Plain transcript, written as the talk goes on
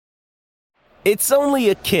It's only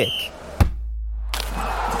a kick,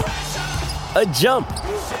 a jump,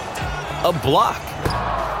 a block.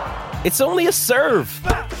 It's only a serve.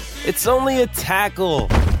 It's only a tackle,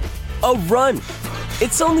 a run.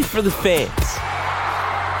 It's only for the fans.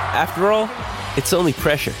 After all, it's only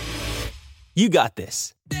pressure. You got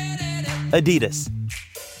this. Adidas.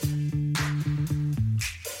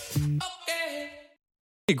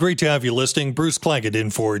 Hey, great to have you listening. Bruce Claggett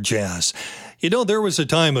in for Jazz. You know, there was a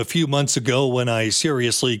time a few months ago when I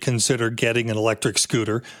seriously considered getting an electric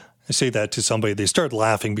scooter. I say that to somebody, they start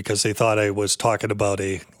laughing because they thought I was talking about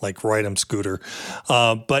a, ride-em scooter.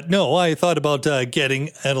 But no, I thought about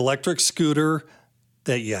getting an electric scooter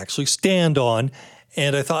that you actually stand on.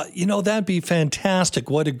 And I thought, that'd be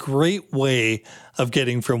fantastic. What a great way of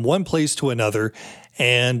getting from one place to another.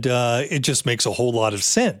 And it just makes a whole lot of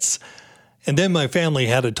sense. And then my family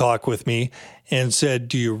had a talk with me and said,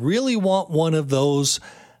 do you really want one of those?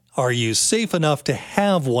 Are you safe enough to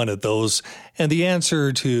have one of those? And the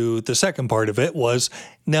answer to the second part of it was,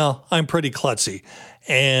 no, I'm pretty klutzy.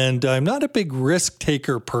 And I'm not a big risk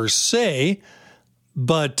taker per se,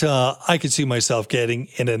 but I could see myself getting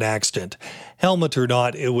in an accident. Helmet or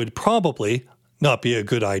not, it would probably not be a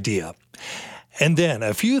good idea. And then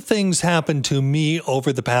a few things happened to me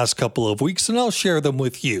over the past couple of weeks, and I'll share them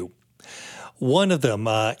with you. One of them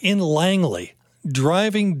in Langley,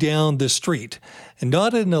 driving down the street, and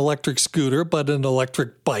not an electric scooter, but an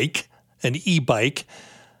electric bike, an e-bike,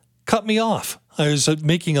 cut me off. I was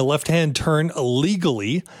making a left-hand turn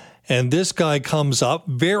illegally, and this guy comes up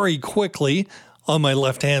very quickly on my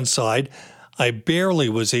left-hand side. I barely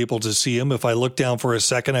was able to see him. If I looked down for a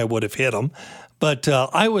second, I would have hit him. But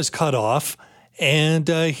I was cut off, and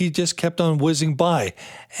he just kept on whizzing by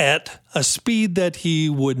at a speed that he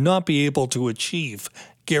would not be able to achieve,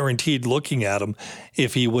 guaranteed looking at him,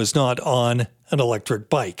 if he was not on an electric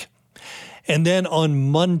bike. And then on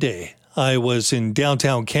Monday, I was in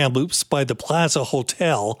downtown Kamloops by the Plaza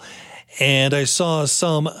Hotel, and I saw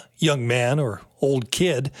some young man or old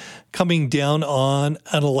kid coming down on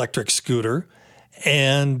an electric scooter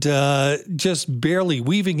and just barely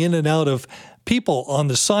weaving in and out of people on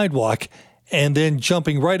the sidewalk and then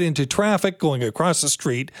jumping right into traffic, going across the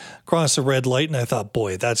street, across a red light. And I thought,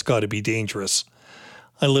 boy, that's got to be dangerous.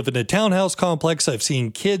 I live in a townhouse complex. I've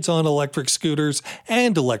seen kids on electric scooters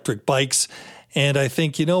and electric bikes. And I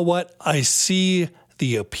think, you know what? I see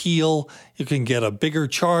the appeal. You can get a bigger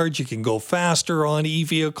charge. You can go faster on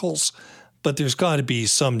e-vehicles. But there's got to be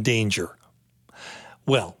some danger.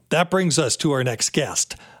 Well, that brings us to our next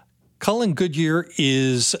guest. Cullen Goodyear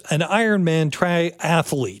is an Ironman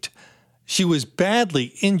triathlete. She was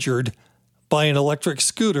badly injured by an electric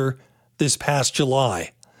scooter this past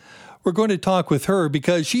July. We're going to talk with her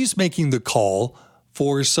because she's making the call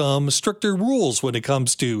for some stricter rules when it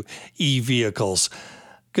comes to e-vehicles.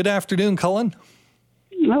 Good afternoon, Cullen.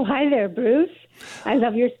 Oh, hi there, Bruce. I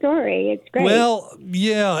love your story. It's great. Well,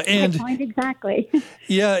 yeah, and my point exactly.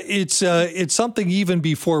 Yeah, it's something even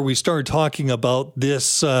before we start talking about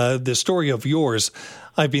this story of yours,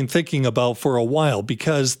 I've been thinking about for a while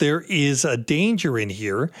because there is a danger in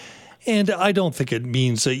here. And I don't think it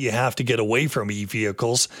means that you have to get away from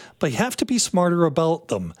e-vehicles, but you have to be smarter about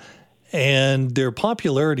them. And their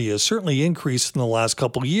popularity has certainly increased in the last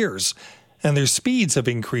couple of years. And their speeds have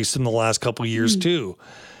increased in the last couple of years too.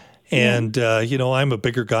 And, I'm a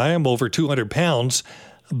bigger guy. I'm over 200 pounds.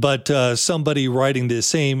 But somebody riding the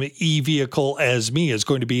same e-vehicle as me is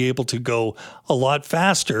going to be able to go a lot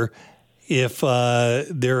faster if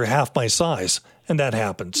they're half my size. And that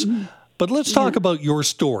happens. But let's talk about your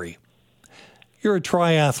story. You're a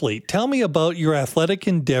triathlete. Tell me about your athletic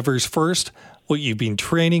endeavors first, what you've been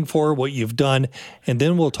training for, what you've done, and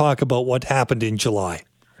then we'll talk about what happened in July.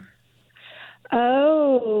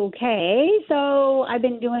 Okay. So I've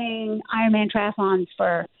been doing Ironman triathlons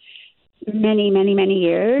for many, many, many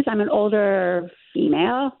years. I'm an older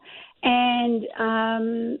female. And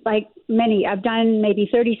I've done maybe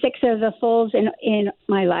 36 of the fulls in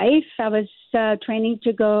my life. I was training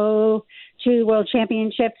to go to World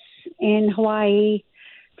Championships in Hawaii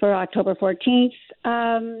for October 14th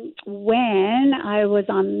when I was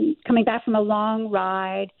coming back from a long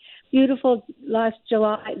ride. Beautiful this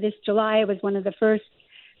July was one of the first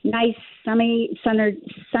nice sunny summer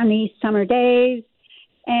days,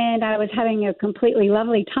 and I was having a completely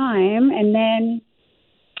lovely time. And then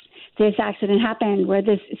this accident happened where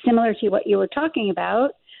similar to what you were talking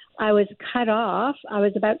about, I was cut off. I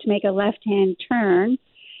was about to make a left-hand turn,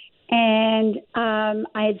 and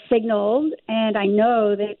I had signaled, and I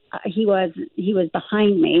know that he was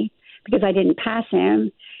behind me because I didn't pass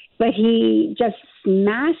him. but he just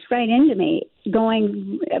smashed right into me,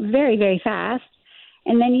 going very, very fast.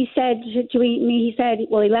 And then he said to me, he said,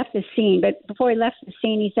 well, he left the scene, but before he left the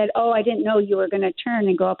scene, he said, oh, I didn't know you were going to turn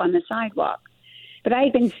and go up on the sidewalk. But I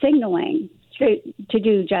had been signaling to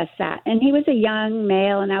do just that. And he was a young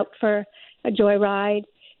male and out for a joyride,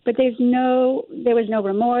 but there was no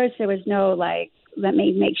remorse. There was no, like, let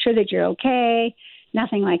me make sure that you're okay,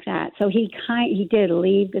 nothing like that. So he did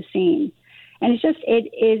leave the scene. And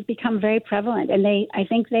it is become very prevalent. And I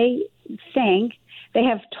think they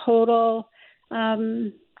have total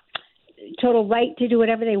right to do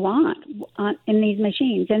whatever they want in these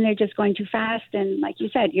machines, and they're just going too fast. And like you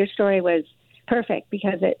said, your story was perfect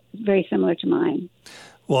because it's very similar to mine.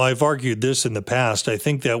 Well, I've argued this in the past. I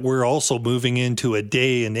think that we're also moving into a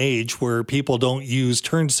day and age where people don't use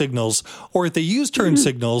turn signals, or if they use turn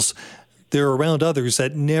signals, they're around others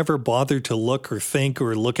that never bother to look or think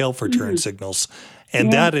or look out for turn signals.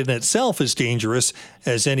 And that in itself is dangerous,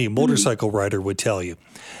 as any motorcycle rider would tell you.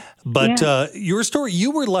 But your story,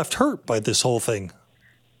 you were left hurt by this whole thing.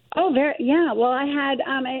 Oh, well, I had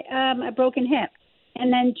a broken hip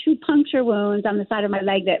and then 2 puncture wounds on the side of my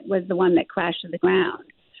leg that was the one that crashed to the ground.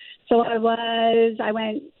 So I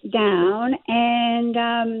went down,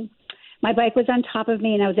 and my bike was on top of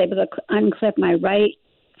me, and I was able to unclip my right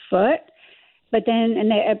foot. But then, and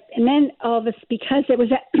then all of us, because it was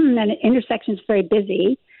an intersection is very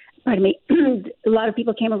busy. Pardon me. A lot of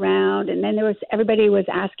people came around, and then everybody was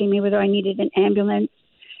asking me whether I needed an ambulance.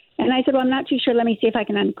 And I said, well, I'm not too sure. Let me see if I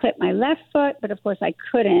can unclip my left foot. But of course I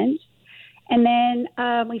couldn't. And then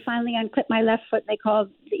we finally unclipped my left foot. They called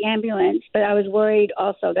the ambulance, but I was worried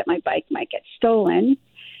also that my bike might get stolen.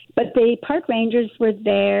 But the park rangers were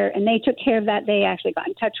there, and they took care of that. They actually got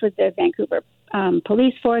in touch with the Vancouver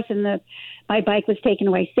police force, and my bike was taken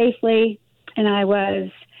away safely, and I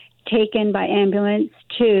was taken by ambulance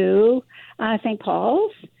to St.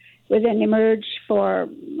 Paul's with an emerge for,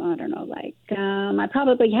 I don't know, I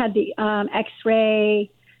probably had the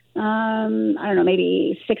x-ray, I don't know,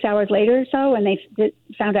 maybe 6 hours later or so, and they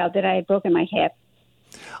found out that I had broken my hip.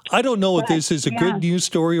 I don't know if this is a good news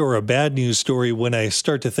story or a bad news story when I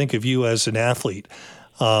start to think of you as an athlete,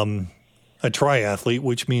 a triathlete,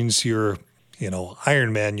 which means you're,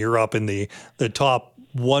 Ironman, you're up in the top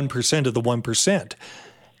 1% of the 1%.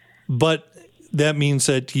 But that means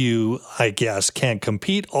that you, I guess, can't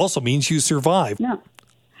compete. Also means you survive. No.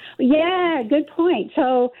 Yeah, good point.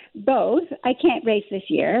 So both. I can't race this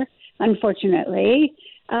year, unfortunately.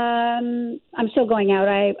 I'm still going out.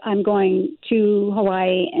 I'm going to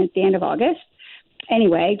Hawaii at the end of August.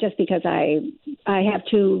 Anyway, just because I have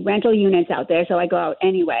 2 rental units out there, so I go out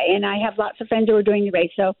anyway. And I have lots of friends who are doing the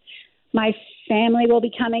race. So my family will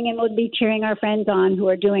be coming and we'll be cheering our friends on who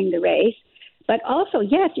are doing the race. But also,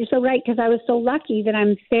 yes, you're so right, because I was so lucky that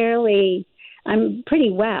I'm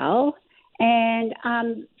pretty well, and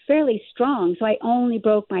I'm fairly strong. So I only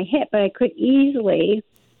broke my hip, but I could easily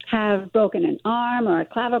have broken an arm or a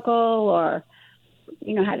clavicle or,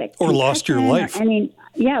 had a or lost your life.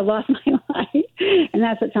 Lost my life. And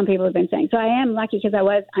that's what some people have been saying. So I am lucky because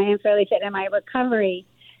I am fairly fit, and my recovery,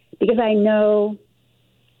 because I know,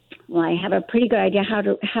 I have a pretty good idea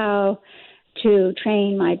how to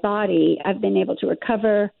train my body. I've been able to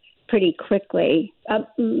recover pretty quickly,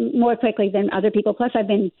 more quickly than other people. Plus,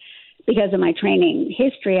 because of my training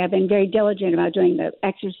history, I've been very diligent about doing the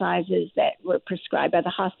exercises that were prescribed by the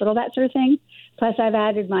hospital, that sort of thing. Plus, I've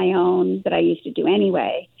added my own that I used to do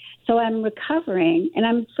anyway. So I'm recovering, and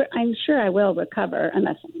I'm sure I will recover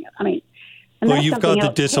unless you've got the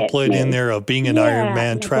discipline in there of being an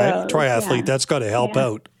Ironman triathlete. Yeah. That's got to help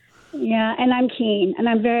out. Yeah, and I'm keen, and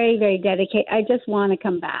I'm very, very dedicated. I just want to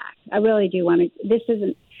come back. I really do want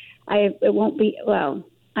to. It won't be,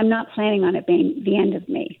 I'm not planning on it being the end of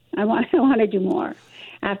me. I want to do more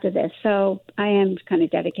after this. So I am kind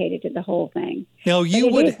of dedicated to the whole thing. Now, you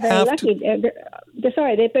would have lucky.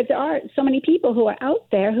 But there are so many people who are out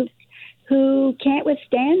there who can't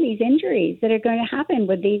withstand these injuries that are going to happen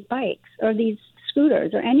with these bikes or these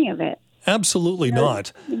scooters or any of it. Absolutely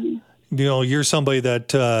not. Mm-hmm. You're somebody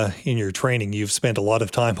that in your training, you've spent a lot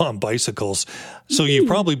of time on bicycles. So you've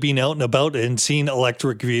probably been out and about and seen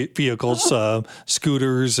electric vehicles,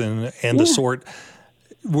 scooters and the sort.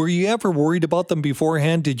 Were you ever worried about them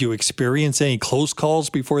beforehand? Did you experience any close calls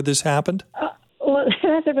before this happened? Well,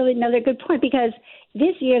 that's another good point, because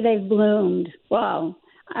this year they've bloomed. Well,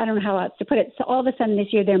 I don't know how else to put it. So all of a sudden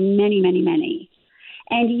this year there are many, many, many.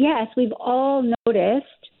 And yes, we've all noticed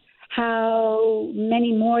how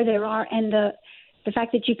many more there are, and the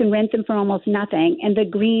fact that you can rent them for almost nothing, and the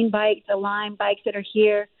green bikes, the Lime bikes that are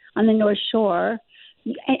here on the North Shore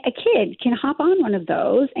a kid can hop on one of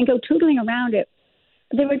those and go tootling around it.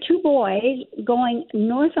 There were two boys going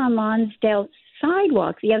north on Lonsdale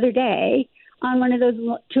sidewalk the other day on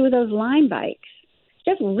two of those Lime bikes,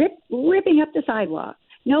 just ripping up the sidewalk.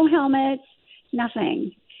 No helmets,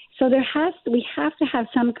 nothing. So we have to have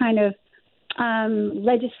some kind of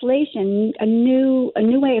legislation, a new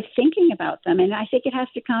way of thinking about them, and I think it has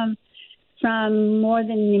to come from more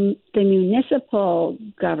than the municipal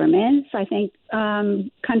governments. I think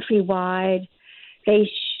countrywide,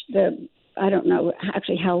 I don't know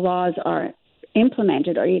actually how laws are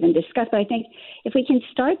implemented or even discussed, but I think if we can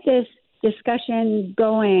start this discussion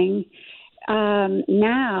going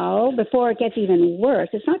now, before it gets even worse,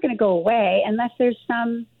 it's not going to go away unless there's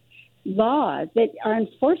some laws that are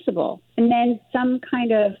enforceable, and then some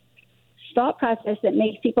kind of thought process that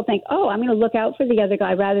makes people think, oh, I'm going to look out for the other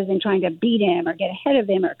guy rather than trying to beat him or get ahead of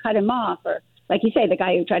him or cut him off, or like you say, the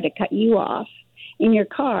guy who tried to cut you off in your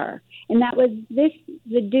car. And that was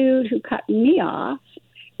the dude who cut me off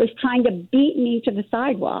was trying to beat me to the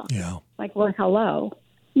sidewalk. Yeah. Like, well, hello.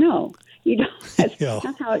 No, you don't. Yeah.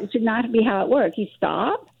 That's how it should not be how it works. You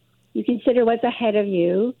stop, you consider what's ahead of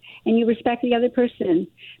you, and you respect the other person.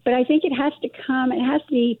 But I think it has to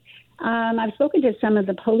be, I've spoken to some of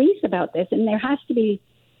the police about this, and there has to be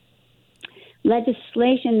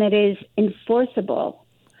legislation that is enforceable.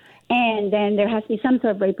 And then there has to be some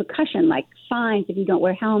sort of repercussion, like fines if you don't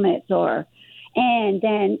wear helmets, and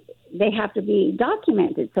then they have to be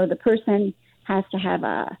documented. So the person has to have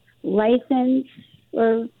a license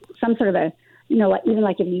or some sort of even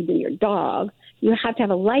like if you do your dog, you have to have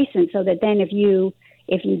a license so that then if you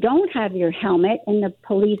don't have your helmet and the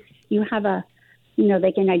police, you have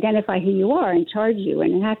they can identify who you are and charge you,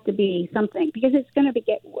 and it has to be something, because it's going to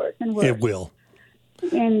get worse and worse. It will.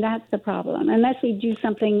 And that's the problem, unless we do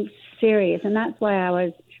something serious. And that's why I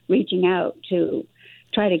was reaching out to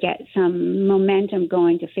try to get some momentum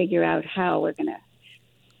going to figure out how we're going to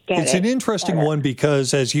get it. It's an interesting one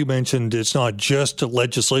because, as you mentioned, it's not just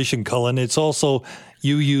legislation, Cullen. It's also,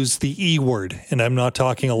 you use the E word, and I'm not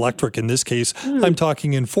talking electric in this case. I'm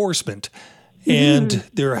talking enforcement. And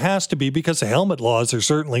there has to be, because the helmet laws are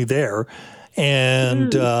certainly there.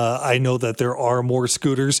 And I know that there are more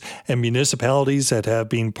scooters and municipalities that have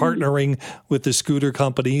been partnering with the scooter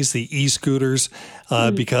companies, the e-scooters,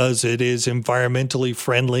 because it is environmentally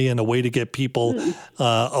friendly and a way to get people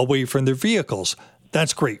away from their vehicles.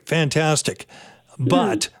 That's great. Fantastic.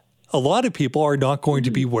 But a lot of people are not going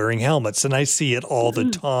to be wearing helmets, and I see it all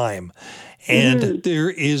the time. And there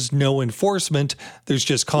is no enforcement. There's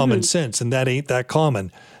just common sense, and that ain't that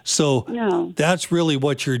common. So that's really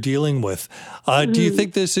what you're dealing with. Do you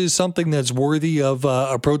think this is something that's worthy of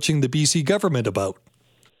approaching the BC government about?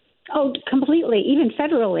 Oh, completely, even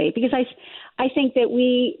federally, because I think that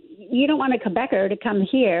you don't want a Quebecer to come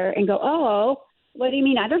here and go, oh, what do you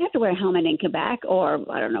mean? I don't have to wear a helmet in Quebec, or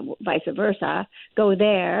I don't know, vice versa. Go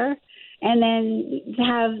there, and then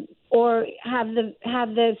have the.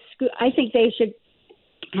 I think they should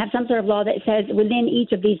have some sort of law that says within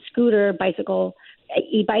each of these scooter, bicycle,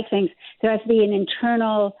 e-bike things, there has to be an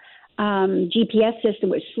internal GPS system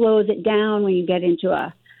which slows it down when you get into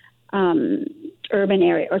a urban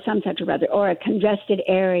area or some such or other, or a congested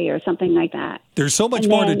area or something like that. There's so much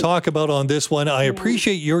more to talk about on this one. I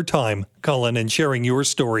appreciate your time, Cullen, and sharing your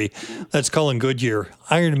story. That's Cullen Goodyear,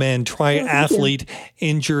 Ironman triathlete,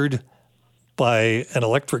 injured by an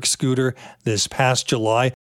electric scooter this past July.